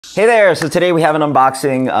Hey there, so today we have an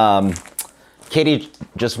unboxing. Katie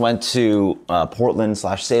just went to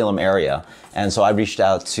Portland/Salem area, and so I reached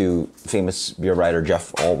out to famous beer writer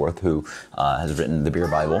Jeff Allworth, who has written the Beer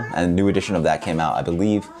Bible, and a new edition of that came out, I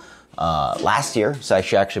believe, last year. So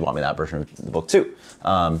she actually bought me that version of the book too,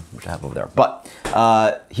 which I have over there. But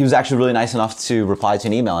he was actually really nice enough to reply to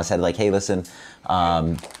an email. I said like, hey, listen,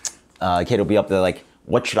 Katie will be up there, like,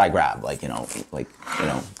 what should I grab? Like,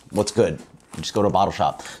 what's good? Just go to a bottle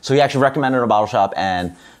shop. So he actually recommended a bottle shop,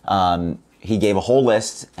 and he gave a whole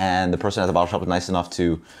list, and the person at the bottle shop was nice enough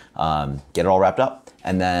to get it all wrapped up.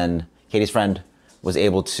 And then Katie's friend was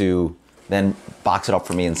able to then box it up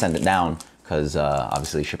for me and send it down, because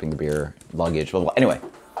obviously shipping the beer, luggage, blah, blah, blah. Anyway,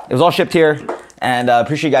 it was all shipped here, and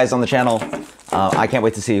appreciate you guys on the channel. I can't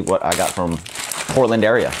wait to see what I got from Portland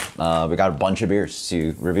area. We got a bunch of beers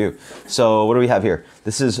to review. So what do we have here?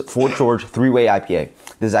 This is Fort George 3-Way IPA.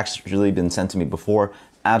 This has actually been sent to me before.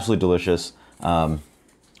 Absolutely delicious.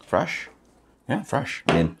 Fresh? Yeah, fresh.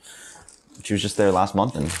 I mean, she was just there last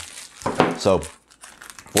month, and so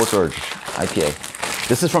Fort George IPA.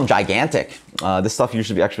 This is from Gigantic. This stuff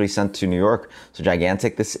usually be actually sent to New York. So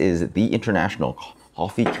Gigantic, this is the International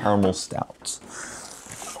Coffee Caramel Stout.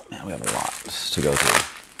 Oh, man, we have a lot to go through.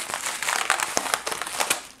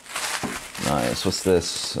 Nice. What's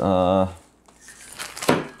this? Okay.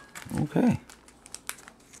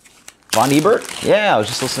 Von Ebert? Yeah, I was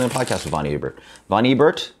just listening to a podcast with Von Ebert. Von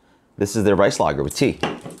Ebert, this is their rice lager with tea.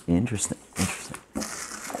 Interesting.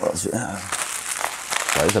 What else do we have?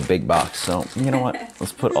 That is a big box. So, you know what?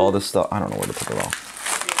 Let's put all this stuff. I don't know where to put it all.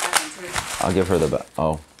 I'll give her the...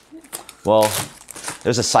 Oh. Well,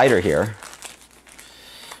 there's a cider here.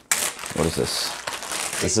 What is this?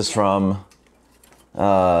 This is from...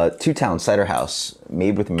 Two Town Cider House,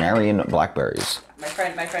 made with Marion blackberries. My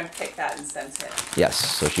friend picked that and sent it. Yes,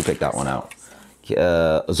 so she picked that one out.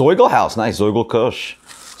 Zeugel House, nice, Zeugel Kush.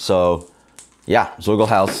 So, yeah, Zeugel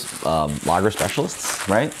House lager specialists,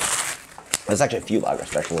 right? There's actually a few lager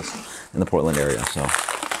specialists in the Portland area, so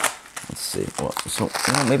let's see. Well, so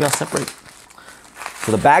maybe I'll separate.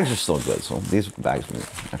 So the bags are still good, so these bags we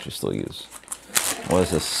actually still use. What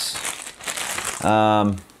is this?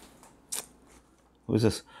 Who is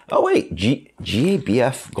this? Oh, wait.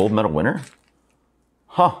 GABF gold medal winner?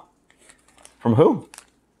 Huh. From who?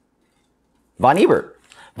 Von Ebert.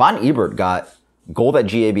 Von Ebert got gold at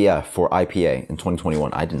GABF for IPA in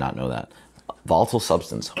 2021. I did not know that. Volatile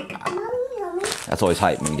substance. Wow. That's always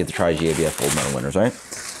hype when you get to try GABF gold medal winners, right?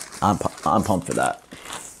 I'm pumped for that.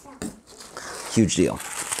 Huge deal.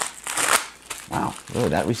 Wow. Really,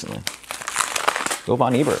 that recently. Go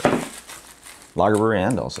Von Ebert. Lager brewery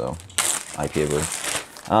and also IPA brewery.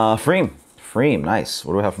 Freem, nice.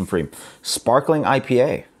 What do we have from Freem? Sparkling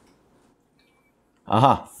IPA.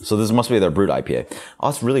 So this must be their brewed IPA. Oh,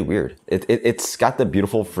 it's really weird. It's got the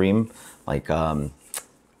beautiful Freem, like, I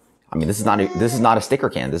mean, this is not a sticker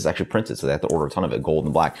can. This is actually printed, so they have to order a ton of it, gold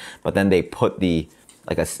and black. But then they put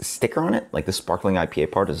like a sticker on it, like the sparkling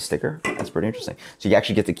IPA part is a sticker. That's pretty interesting. So you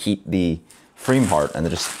actually get to keep the Freem part and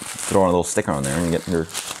then just throw a little sticker on there and you get your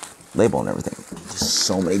label and everything. There's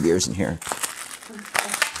so many beers in here.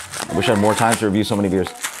 I wish I had more time to review so many beers.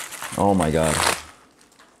 Oh my God.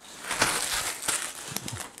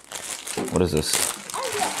 What is this?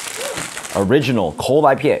 Original cold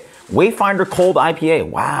IPA. Wayfinder cold IPA.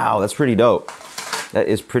 Wow, that's pretty dope. That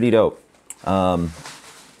is pretty dope. That's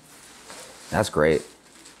great.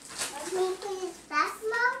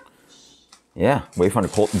 Yeah, Wayfinder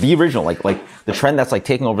cold. The original, like the trend that's like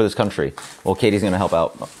taking over this country. Well, Katie's gonna help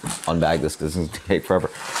out unbag this because it's gonna take forever.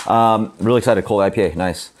 Really excited. Cold IPA,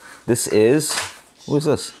 nice. This is, who is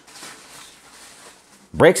this?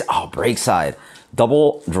 Breakside.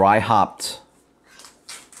 Double dry hopped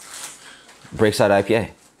Breakside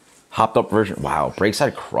IPA. Hopped up version. Wow,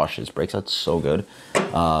 Breakside crushes. Breakside's so good.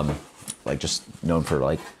 Like just known for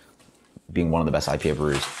like being one of the best IPA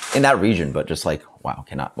breweries in that region, but just like, wow,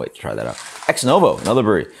 cannot wait to try that out. Ex Novo, another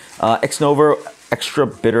brewery. Ex Novo extra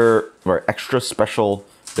bitter, or extra special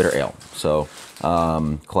bitter ale. So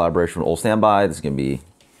collaboration with Old Standby. This is gonna be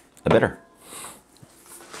a bitter.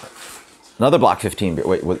 Another Block 15 beer.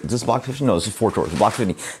 Wait, is this Block 15? No, this is Fort George. Block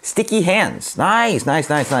 15. Sticky Hands. Nice.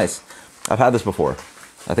 I've had this before.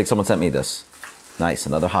 I think someone sent me this. Nice,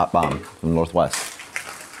 another hot bomb from Northwest.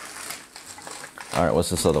 All right,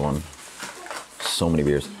 what's this other one? So many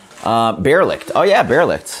beers. Bear Licked. Oh yeah, Bear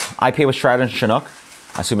Licked. IPA with Strat and Chinook.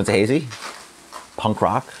 I assume it's a hazy. Punk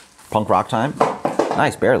rock time.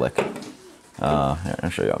 Nice, Bear Lick. Here,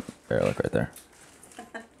 I'll show you a Bear Lick right there.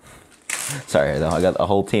 Sorry, though. I got a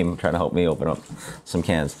whole team trying to help me open up some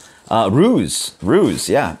cans. Ruse,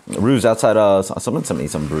 yeah. Ruse outside, someone sent me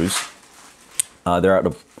some Ruse. They're out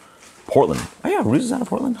of Portland. Oh yeah, Ruse is out of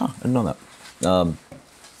Portland? Huh, I didn't know that. I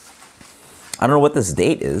don't know what this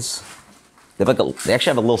date is. They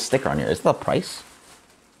actually have a little sticker on here. Is that the price?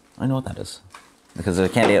 I know what that is. Because there's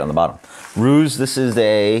a can date on the bottom. Ruse, this is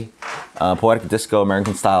a Poetic Disco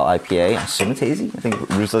American Style IPA. I assume it's hazy. I think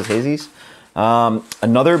Ruse does hazies.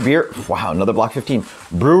 Another beer. Wow, another Block 15.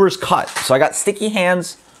 Brewer's Cut. So I got Sticky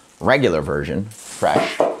Hands regular version,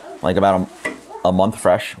 fresh. Like about a month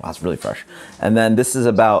fresh. Wow, it's really fresh. And then this is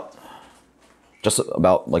just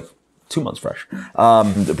about like 2 months fresh.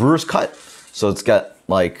 The Brewer's Cut. So it's got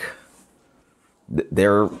like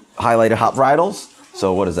their highlighted hop varietals.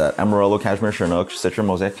 So what is that? Amarillo, Cashmere, Chinook, Citra,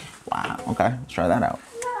 Mosaic. Wow, okay, let's try that out.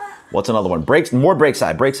 What's another one? More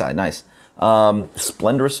Breakside, nice.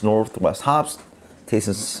 Splendorous Northwest hops.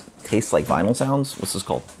 Tastes like vinyl sounds. What's this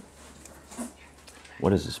called?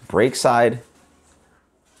 What is this? Breakside.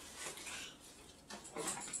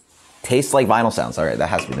 Tastes like vinyl sounds. All right, that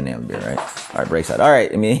has to be the name of the beer, right? All right, Breakside. All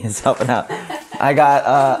right, I mean, it's helping out. I got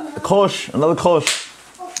Kolsch, another Kolsch.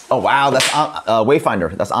 Oh wow, that's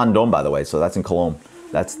Wayfinder. That's on Dome, by the way. So that's in Cologne.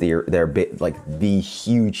 That's their bit, like the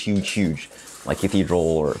huge, like cathedral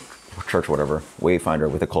or church, or whatever.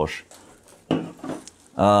 Wayfinder with a Kolsch.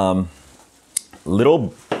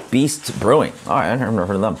 Little Beast Brewing. All right, I've never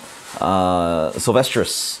heard of them.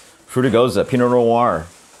 Sylvestris, Frutigosa, Pinot Noir,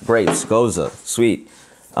 Greats, Goza, sweet.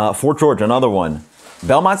 Fort George, another one.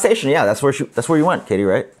 Belmont Station. Yeah, that's where you went, Katie,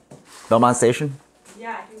 right? Belmont Station.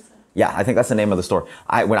 Yeah, I think so. Yeah, I think that's the name of the store.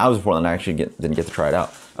 When I was in Portland, I actually didn't get to try it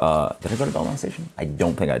out. Did I go to Belmont Station? I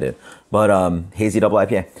don't think I did. But hazy double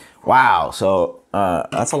IPA. Wow, so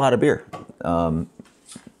that's a lot of beer.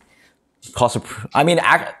 Cost of, I mean,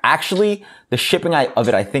 actually, the shipping of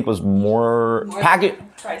it, I think, was more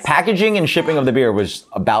packaging and shipping of the beer was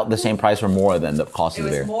about the same price or more than the cost of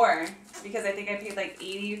the beer. It was more because I think I paid like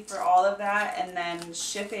 $80 for all of that, and then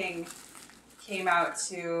shipping came out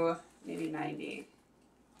to maybe $90.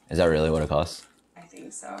 Is that really what it costs? I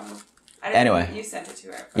think so. Anyway, you sent it to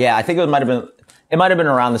her. Yeah, I think it might have been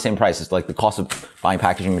around the same price. It's like the cost of buying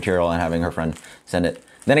packaging material and having her friend send it.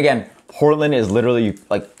 Then again, Portland is literally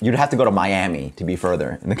like you'd have to go to Miami to be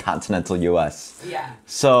further in the continental U.S. Yeah.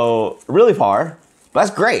 So really far, but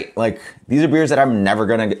that's great. Like these are beers that I'm never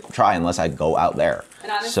gonna try unless I go out there.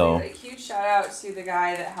 And honestly, like, huge shout out to the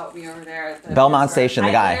guy that helped me over there at the Belmont Station.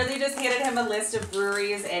 The guy. I literally just handed him a list of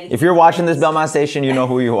breweries, and if you're watching this Belmont Station, you know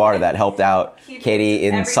who you are. That helped out Katie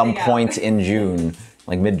in some point in June,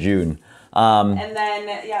 like mid-June. And then,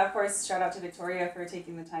 yeah, of course, shout out to Victoria for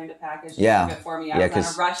taking the time to package it for me. I was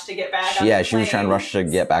on a rush to get back. She was trying to rush to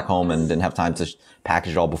get back home and didn't have time to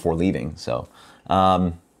package it all before leaving. So,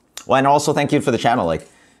 well, and also thank you for the channel. Like,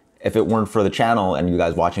 if it weren't for the channel and you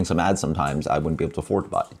guys watching some ads sometimes, I wouldn't be able to afford to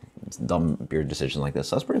buy dumb beer decisions like this.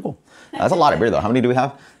 So that's pretty cool. That's a lot of beer, though. How many do we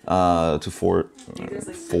have? 4,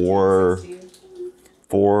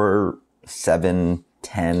 7,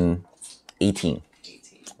 10, 18.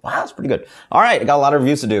 Wow, that's pretty good. All right, I got a lot of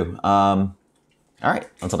reviews to do. All right,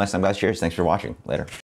 until next time, guys. Cheers. Thanks for watching. Later.